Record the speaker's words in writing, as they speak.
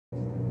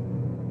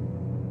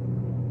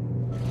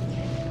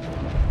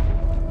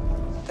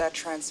That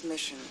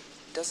transmission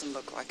doesn't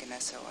look like an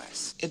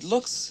SOS. It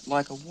looks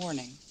like a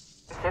warning.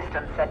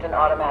 System sent an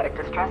automatic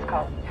distress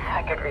call.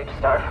 I could reach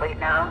Starfleet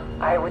now.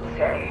 I would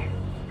say,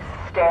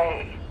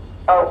 stay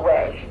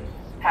away.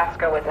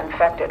 Haskell was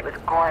infected with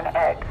Gorn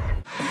eggs.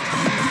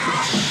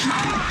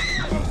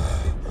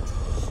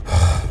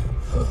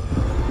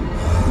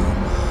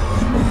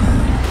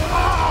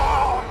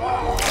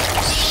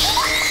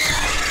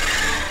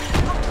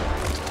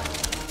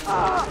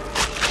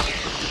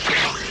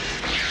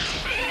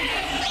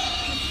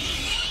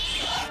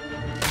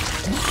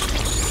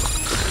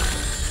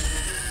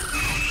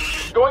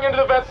 Going into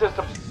the vent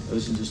system.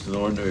 This is just an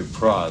ordinary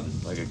prod,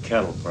 like a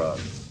cattle prod.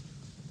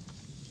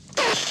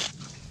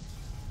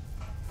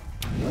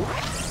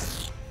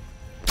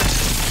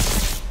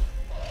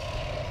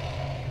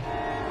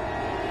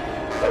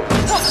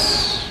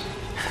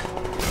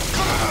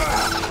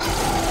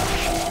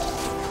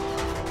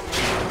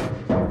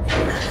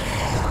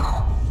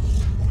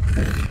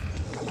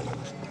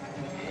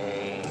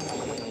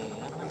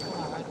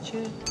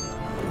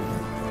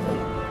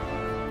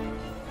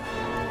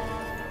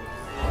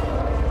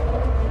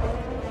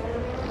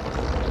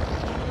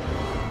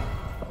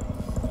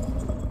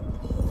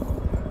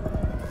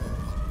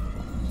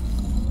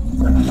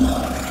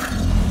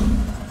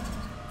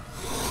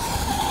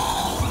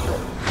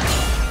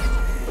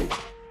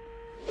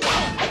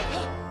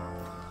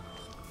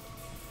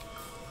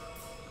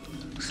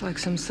 Looks like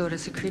some sort of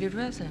secreted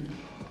resin.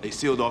 They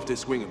sealed off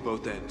this wing at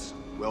both ends,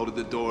 welded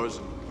the doors,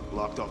 and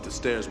blocked off the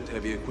stairs with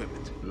heavy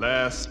equipment.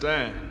 Last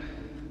stand.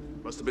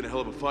 Must have been a hell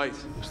of a fight.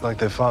 Looks like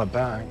they fought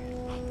back.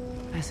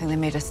 I think they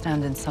made a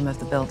stand in some of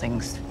the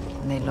buildings,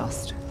 and they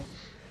lost.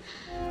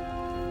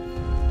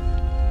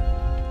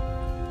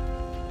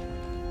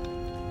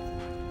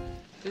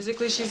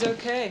 Physically, she's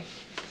okay.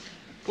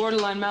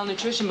 Borderline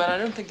malnutrition, but I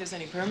don't think there's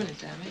any permanent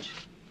damage.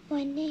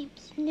 My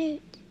name's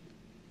Newt.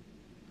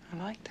 I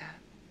like that.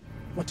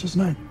 What's his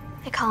name?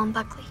 They call him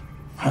Buckley.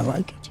 I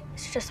like it.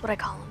 It's just what I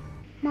call him.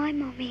 My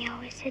mommy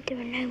always said there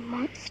were no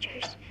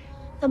monsters.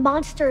 The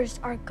monsters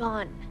are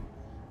gone.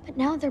 But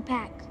now they're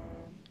back.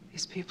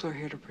 These people are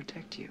here to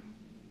protect you.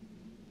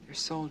 They're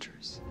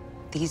soldiers.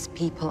 These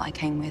people I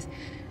came with,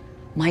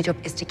 my job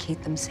is to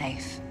keep them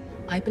safe.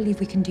 I believe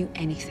we can do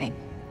anything.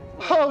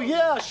 Oh,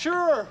 yeah,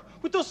 sure.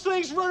 With those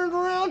things running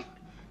around,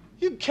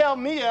 you can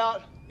count me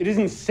out. It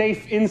isn't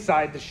safe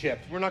inside the ship.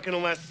 We're not gonna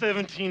last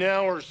 17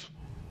 hours.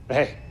 But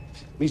hey,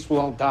 at least we'll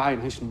all die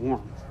nice and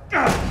warm.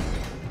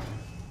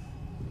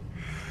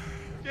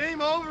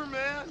 Game over,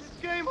 man. It's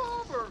game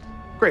over.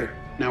 Great.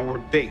 Now we're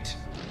bait.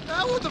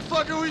 Now what the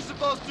fuck are we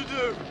supposed to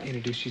do?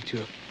 Introduce you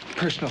to a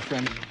personal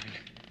friend of mine.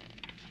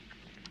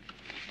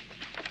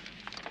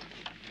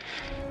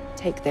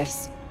 Take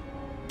this.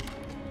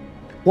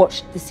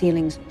 Watch the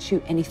ceilings,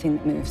 shoot anything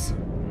that moves.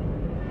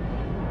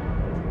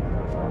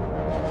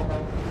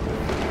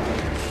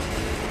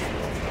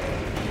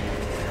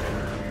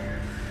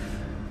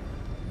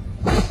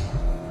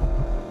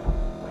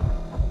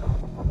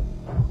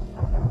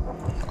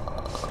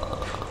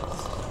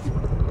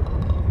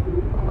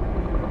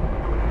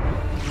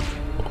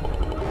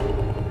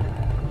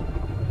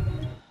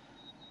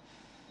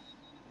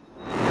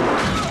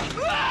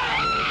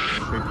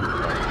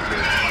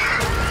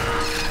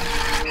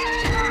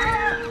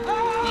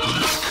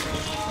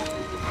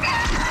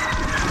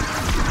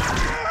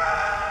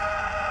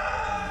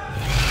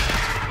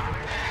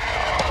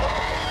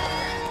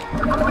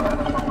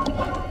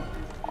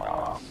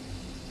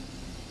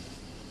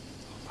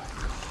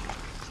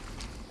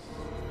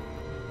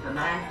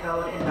 Command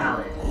code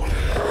invalid.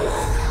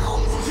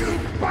 You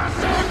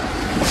bastard!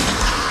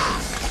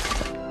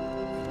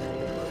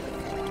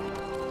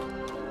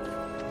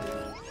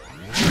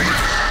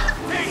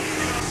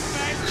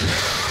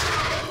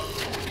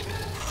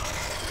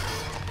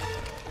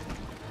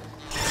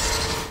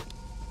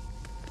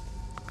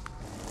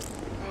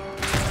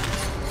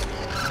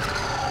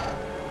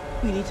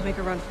 We need to make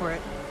a run for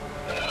it.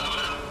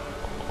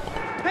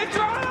 It's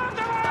on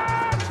the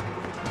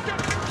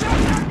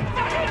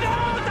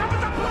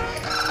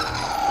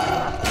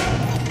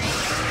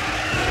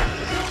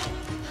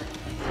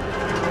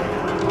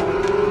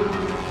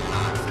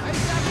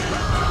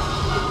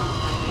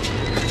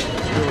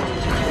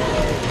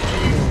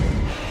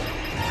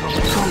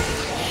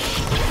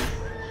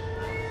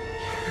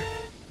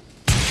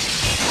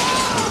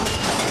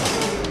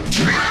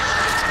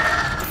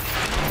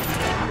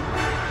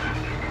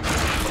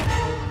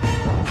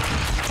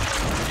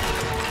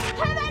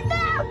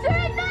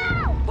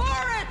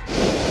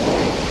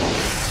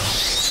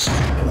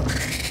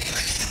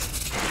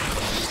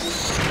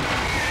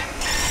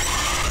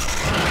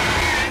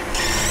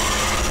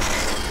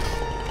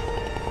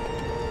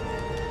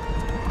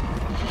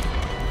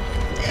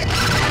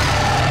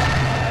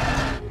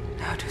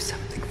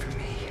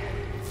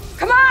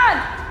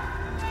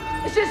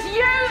It's just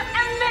you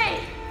and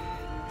me!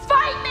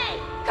 Fight me!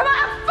 Come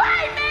on,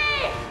 fight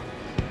me!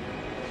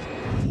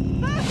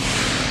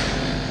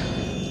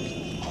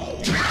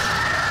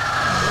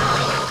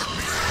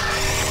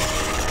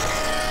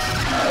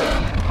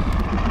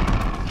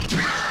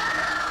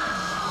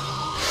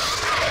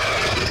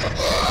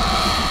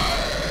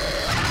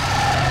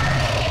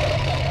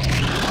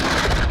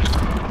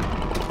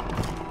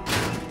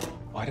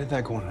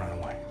 that Gorn run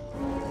away?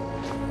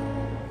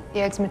 The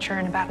eggs mature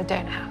in about a day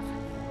and a half.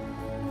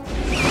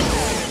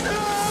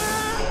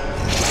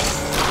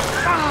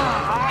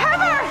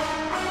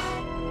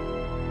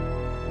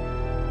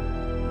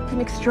 You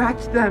can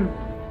extract them.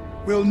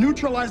 We'll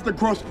neutralize the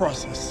growth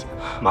process.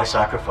 My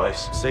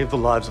sacrifice saved the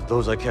lives of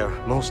those I care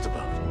most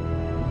about.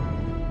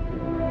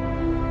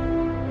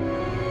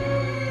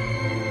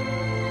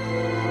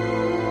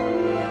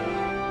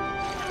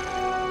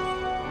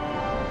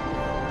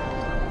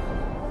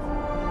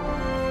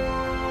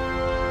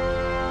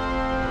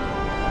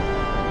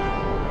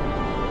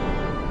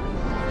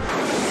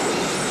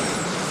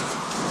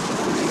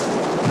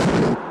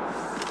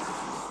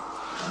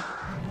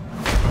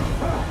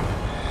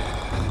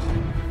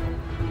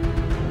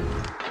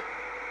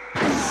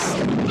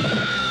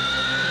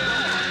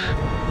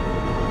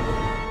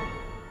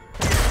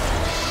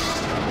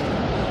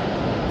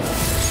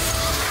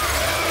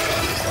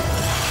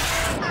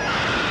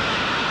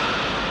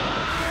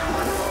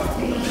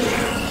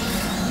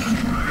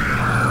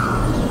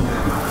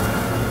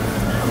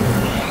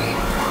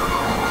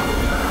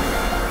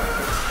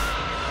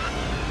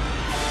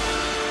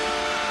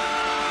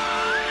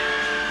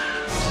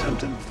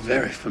 Something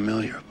very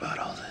familiar about